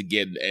like to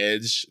get an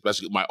edge,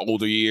 especially with my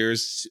older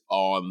years,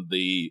 on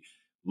the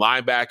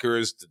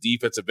linebackers, the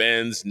defensive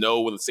ends,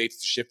 know when the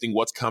safeties are shifting,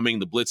 what's coming,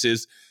 the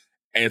blitzes.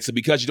 And so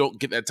because you don't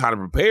get that time to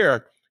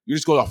prepare, you're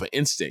just going off of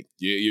instinct.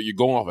 You're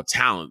going off of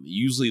talent.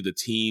 Usually the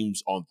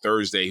teams on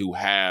Thursday who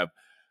have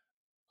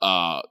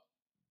the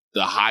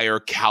higher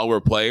caliber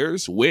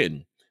players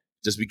win,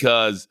 just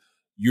because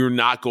you're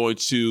not going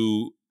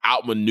to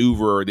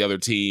outmaneuver the other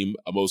team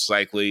most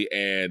likely.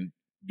 And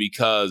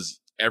because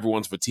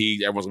everyone's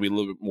fatigued, everyone's gonna be a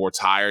little bit more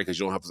tired because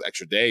you don't have those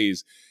extra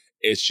days.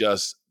 It's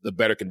just the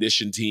better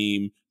conditioned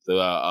team,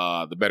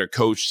 the better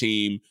coach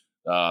team,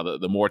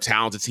 the more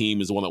talented team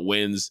is the one that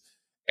wins.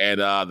 And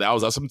that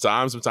was us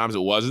sometimes. Sometimes it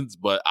wasn't.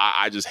 But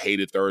I just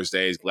hated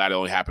Thursdays. Glad it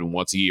only happened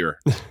once a year.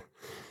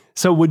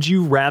 So would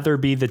you rather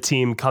be the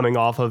team coming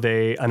off of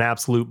an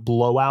absolute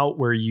blowout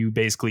where you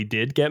basically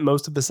did get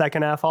most of the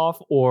second half off,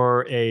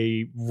 or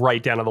a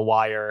right down to the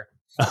wire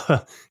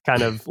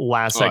kind of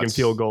last second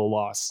field goal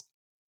loss?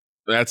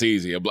 That's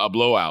easy. A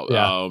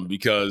blowout.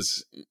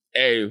 Because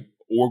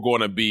we're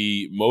going to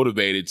be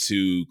motivated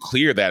to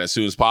clear that as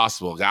soon as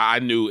possible. I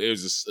knew it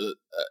was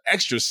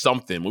extra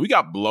something. When we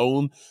got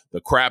blown the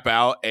crap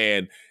out,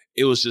 and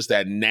it was just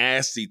that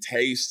nasty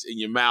taste in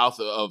your mouth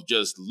of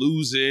just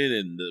losing,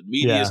 and the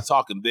media is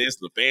talking this,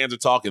 and the fans are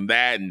talking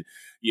that, and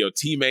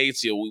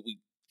teammates, we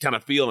kind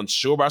of feel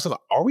unsure about ourselves.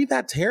 Are we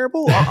that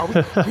terrible? Are we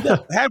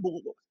that bad?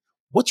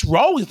 What's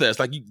wrong with us?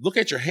 Like, you look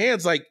at your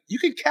hands, like, you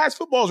can catch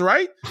footballs,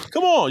 right?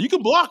 Come on, you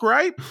can block,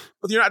 right?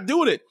 But you're not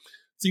doing it.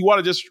 So you want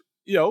to just,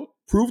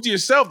 prove to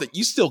yourself that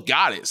you still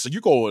got it. So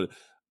you're going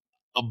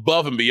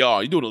above and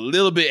beyond. You're doing a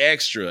little bit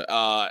extra.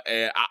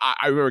 And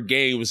I remember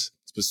games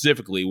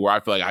specifically where I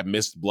feel like I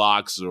missed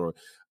blocks, or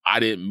I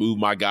didn't move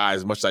my guy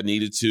as much as I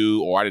needed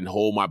to, or I didn't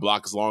hold my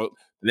block as long.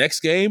 The next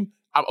game,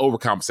 I'm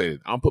overcompensated.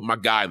 I'm putting my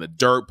guy in the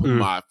dirt, putting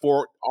my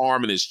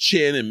forearm in his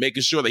chin and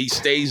making sure that he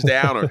stays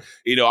down, or,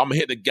 I'm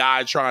hitting the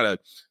guy trying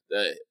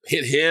to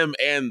hit him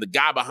and the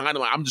guy behind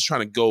him. I'm just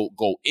trying to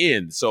go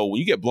in. So when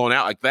you get blown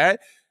out like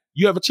that,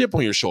 you have a chip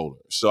on your shoulder.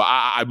 So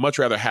I'd much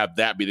rather have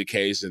that be the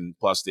case, and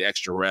plus the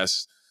extra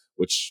rest,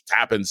 which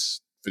happens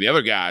for the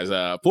other guys.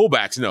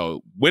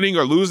 Fullbacks, winning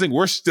or losing,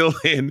 we're still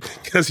in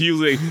because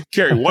usually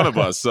carry one of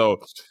us. So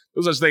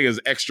there's such thing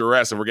as extra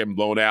rest, and we're getting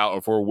blown out, or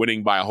if we're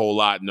winning by a whole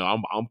lot. No,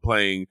 I'm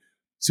playing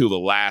to the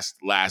last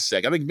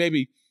second. I think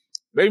maybe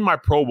my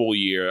Pro Bowl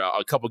year,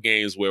 a couple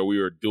games where we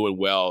were doing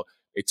well,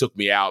 they took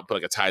me out, put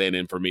like a tight end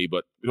in for me,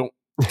 but we don't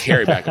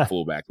carry back a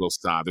fullback most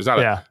of the time. There's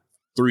not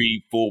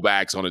 3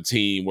 fullbacks on a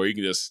team where you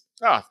can just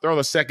throw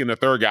the second or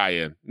third guy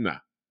in. Nah.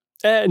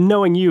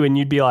 Knowing you, and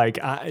you'd be like,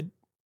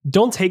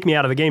 don't take me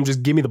out of the game.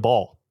 Just give me the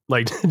ball.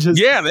 Like, just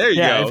there you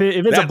go.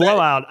 If it's a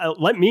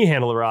blowout, let me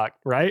handle the rock,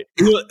 right?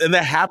 And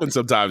that happens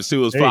sometimes too.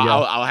 It was fun.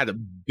 I had to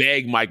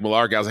beg Mike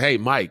Malarkey. I was like, hey,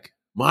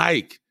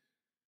 Mike,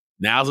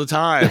 now's the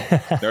time.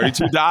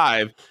 32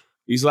 dive.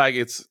 He's like,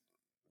 it's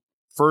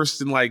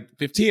first and like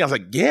 15. I was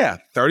like,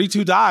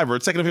 32 dive, or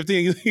second and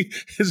 15.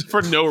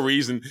 For no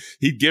reason,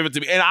 he'd give it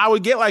to me, and I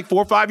would get like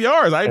 4 or 5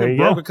 yards. I even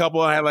broke a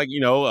couple. I had like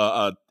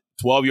a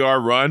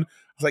 12-yard run. I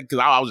was like, because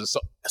I was just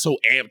so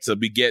amped to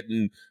be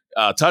getting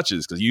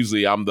touches, because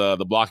usually I'm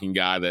the blocking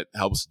guy that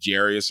helps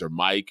Jarius or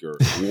Mike or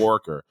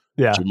Warwick or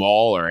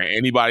Jamal or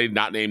anybody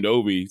not named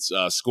Ovie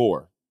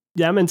score.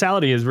 Yeah,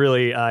 mentality is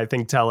really, I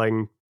think,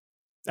 telling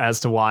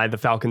as to why the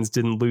Falcons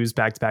didn't lose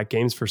back-to-back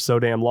games for so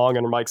damn long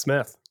under Mike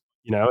Smith.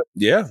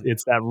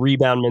 It's that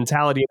rebound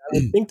mentality. I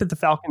would think that the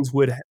Falcons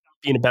would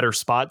be in a better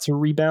spot to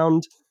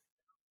rebound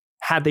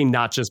had they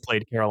not just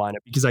played Carolina,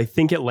 because I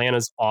think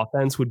Atlanta's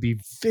offense would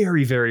be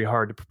very, very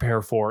hard to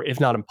prepare for, if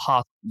not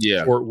impossible,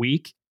 short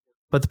week.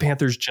 But the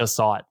Panthers just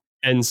saw it.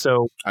 And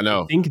so I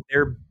think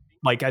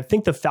I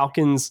think the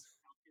Falcons,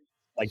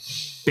 like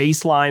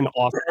baseline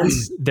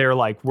offense, they're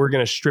like, we're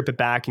going to strip it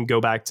back and go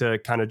back to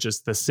kind of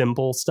just the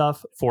simple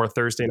stuff for a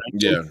Thursday night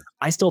game. Yeah.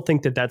 I still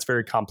think that that's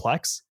very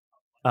complex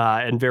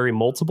and very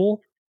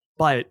multiple.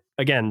 But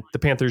again, the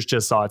Panthers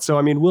just saw it. So,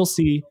 I mean, we'll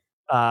see.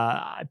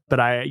 But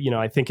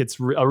I think it's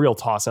a real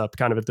toss up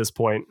kind of at this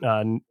point.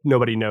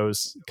 Nobody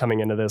knows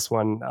coming into this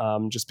one,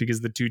 just because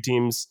the two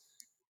teams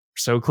are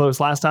so close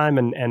last time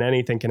and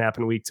anything can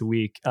happen week to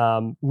week.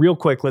 Real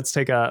quick, let's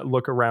take a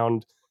look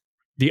around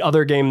the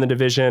other game in the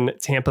division.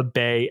 Tampa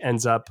Bay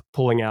ends up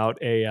pulling out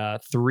a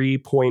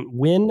 3-point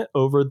win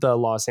over the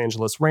Los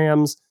Angeles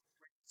Rams.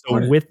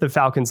 So with the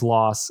Falcons'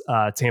 loss,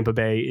 Tampa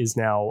Bay is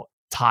now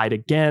tied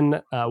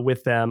again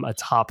with them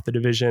atop the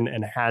division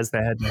and has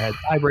the head-to-head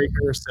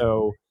tiebreaker.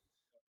 So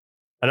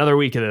another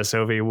week of this,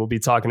 Ovie, we'll be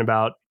talking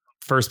about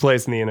first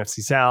place in the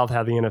NFC South,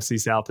 how the NFC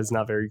South is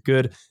not very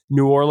good.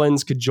 New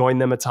Orleans could join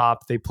them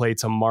atop. They play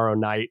tomorrow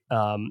night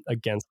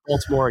against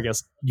Baltimore, I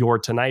guess your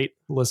tonight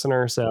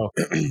listener. So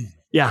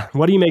yeah,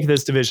 what do you make of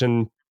this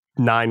division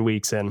 9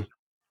 weeks in?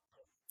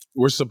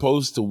 We're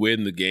supposed to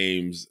win the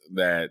games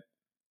that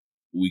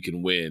we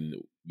can win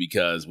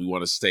because we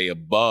want to stay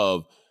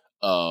above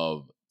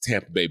of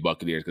Tampa Bay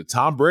Buccaneers, because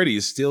Tom Brady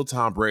is still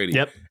Tom Brady.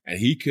 Yep. And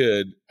he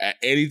could at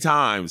any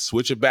time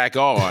switch it back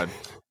on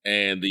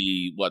and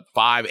the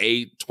 5,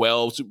 8,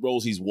 12 Super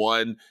Bowls he's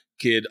won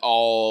could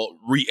all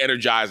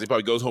re-energize. He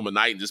probably goes home at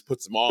night and just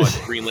puts them on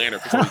Green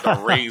Lantern, puts them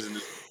on rings and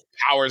just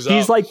powers up.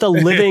 He's like the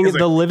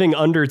living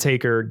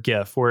Undertaker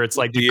gif where it's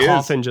like the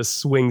coffin just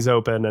swings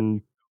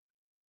open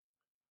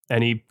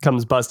and he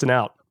comes busting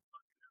out.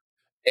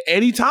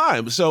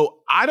 Anytime. So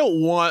I don't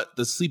want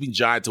the sleeping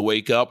giant to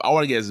wake up. I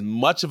want to get as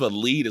much of a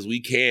lead as we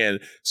can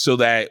so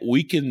that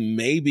we can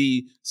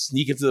maybe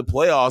sneak into the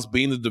playoffs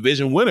being the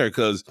division winner.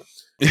 Because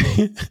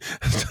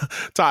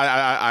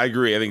I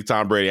agree. I think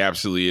Tom Brady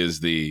absolutely is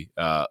the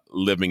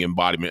living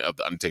embodiment of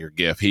the Undertaker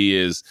gif. He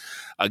is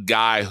a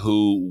guy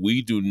who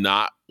we do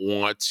not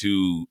want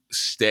to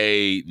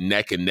stay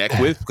neck and neck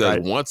with, because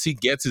once he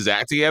gets his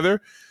act together,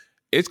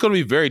 it's going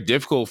to be very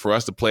difficult for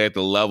us to play at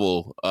the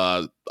level,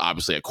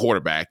 obviously, a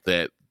quarterback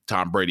that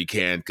Tom Brady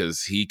can,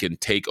 because he can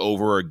take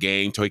over a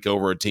game, take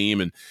over a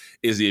team, and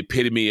is the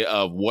epitome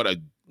of what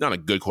not a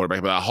good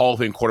quarterback, but a Hall of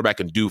Fame quarterback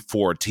can do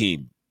for a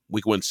team.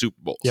 We can win Super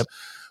Bowls. Yep.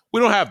 We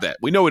don't have that.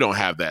 We know we don't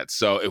have that.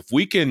 So if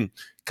we can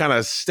kind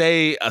of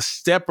stay a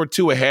step or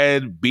two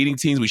ahead, beating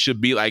teams we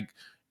should beat, like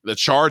the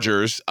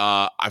Chargers,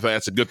 I think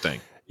that's a good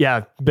thing.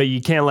 Yeah, but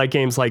you can't let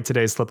games like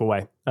today slip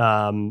away.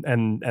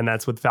 And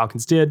that's what the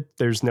Falcons did.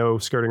 There's no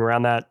skirting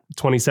around that.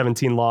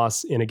 2017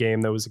 loss in a game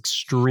that was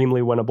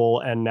extremely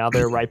winnable, and now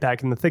they're right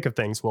back in the thick of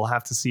things. We'll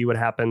have to see what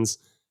happens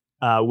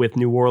with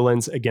New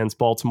Orleans against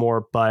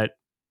Baltimore. But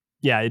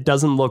yeah, it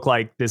doesn't look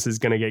like this is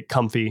going to get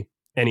comfy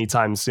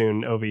anytime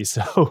soon, Ovie.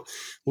 So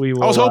we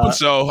will. I was hoping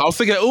so. I was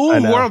thinking,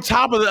 we're on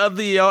top of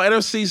the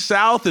NFC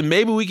South, and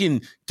maybe we can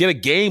get a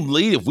game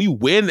lead. If we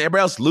win,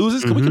 everybody else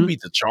loses, we can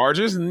beat the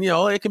Chargers, and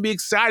it can be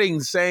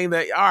exciting saying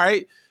that, all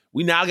right,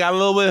 we now got a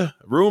little bit of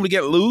room to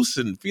get loose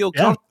and feel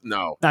comfortable.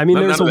 No, I mean,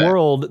 there's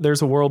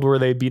a world where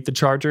they beat the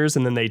Chargers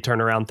and then they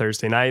turn around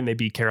Thursday night and they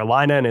beat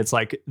Carolina, and it's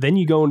like then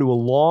you go into a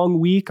long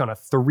week on a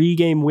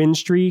 3-game win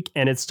streak,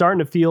 and it's starting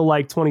to feel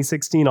like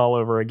 2016 all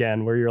over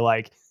again, where you're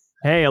like,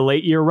 hey, a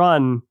late year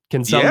run,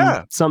 can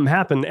something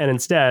happen? And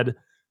instead,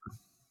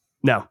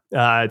 no,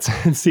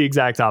 it's the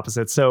exact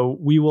opposite. So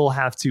we will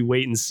have to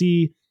wait and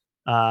see.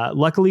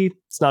 Luckily,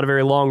 it's not a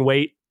very long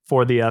wait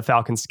for the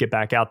Falcons to get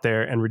back out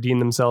there and redeem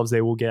themselves.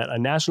 They will get a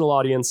national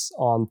audience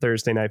on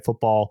Thursday Night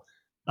Football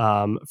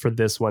for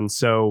this one.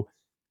 So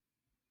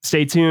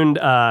stay tuned.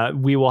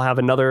 We will have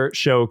another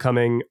show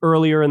coming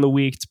earlier in the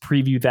week to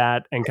preview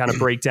that and kind of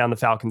break down the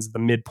Falcons at the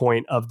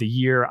midpoint of the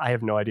year. I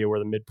have no idea where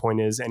the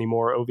midpoint is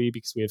anymore, Ovie,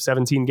 because we have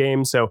 17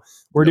 games. So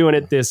we're doing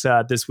it this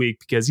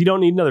week because you don't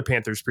need another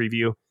Panthers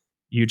preview.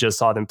 You just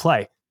saw them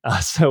play.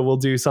 So we'll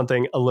do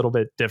something a little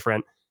bit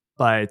different.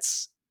 But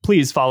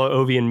please follow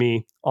Ovie and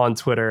me on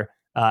Twitter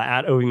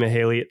at Ovie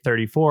Mahaley at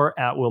 34,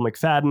 at Will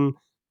McFadden.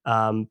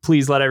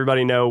 Please let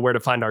everybody know where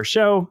to find our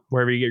show,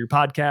 wherever you get your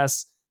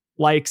podcasts.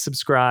 Like,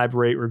 subscribe,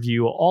 rate,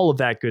 review, all of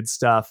that good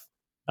stuff.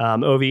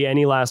 Ovie,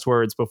 any last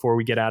words before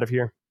we get out of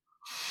here?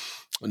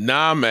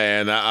 Nah,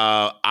 man.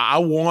 I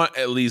want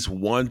at least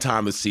one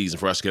time a season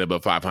for us to get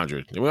above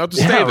 500. We don't have to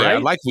stay there. Right?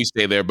 I'd like we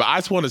stay there, but I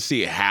just want to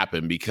see it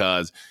happen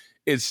because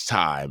it's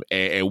time,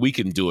 and we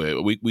can do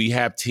it. We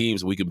have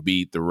teams we can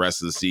beat the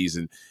rest of the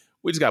season.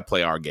 We just got to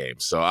play our game.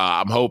 So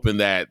I'm hoping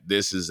that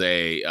this is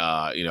a,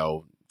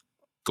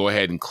 go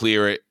ahead and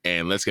clear it,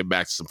 and let's get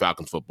back to some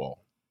Falcons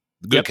football.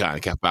 Good kind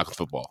of Falcons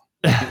football.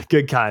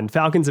 Good kind.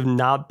 Falcons have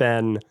not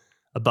been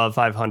above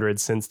 500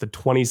 since the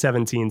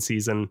 2017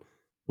 season,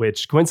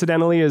 which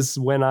coincidentally is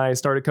when I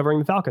started covering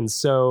the Falcons.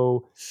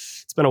 So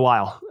it's been a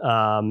while.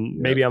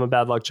 Maybe I'm a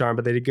bad luck charm,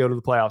 but they did go to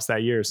the playoffs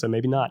that year, so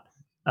maybe not.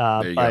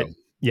 Go.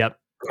 Yep.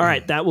 All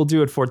right, that will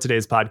do it for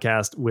today's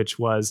podcast, which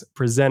was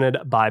presented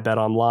by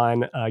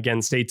BetOnline.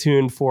 Again, stay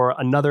tuned for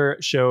another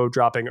show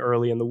dropping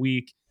early in the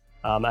week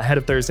ahead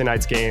of Thursday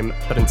night's game.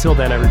 But until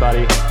then,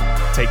 everybody,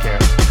 take care.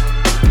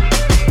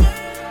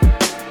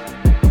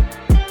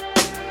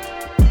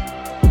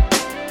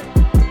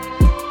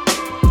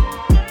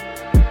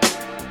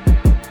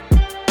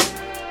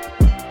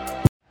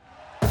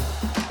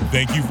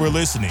 Thank you for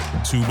listening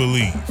to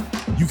Believe.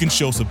 You can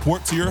show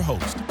support to your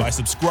host by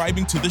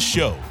subscribing to the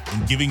show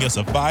and giving us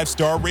a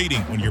 5-star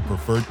rating on your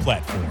preferred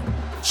platform.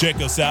 Check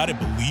us out at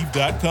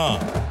Believe.com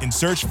and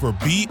search for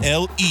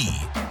BLEAV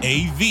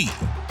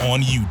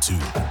on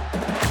YouTube.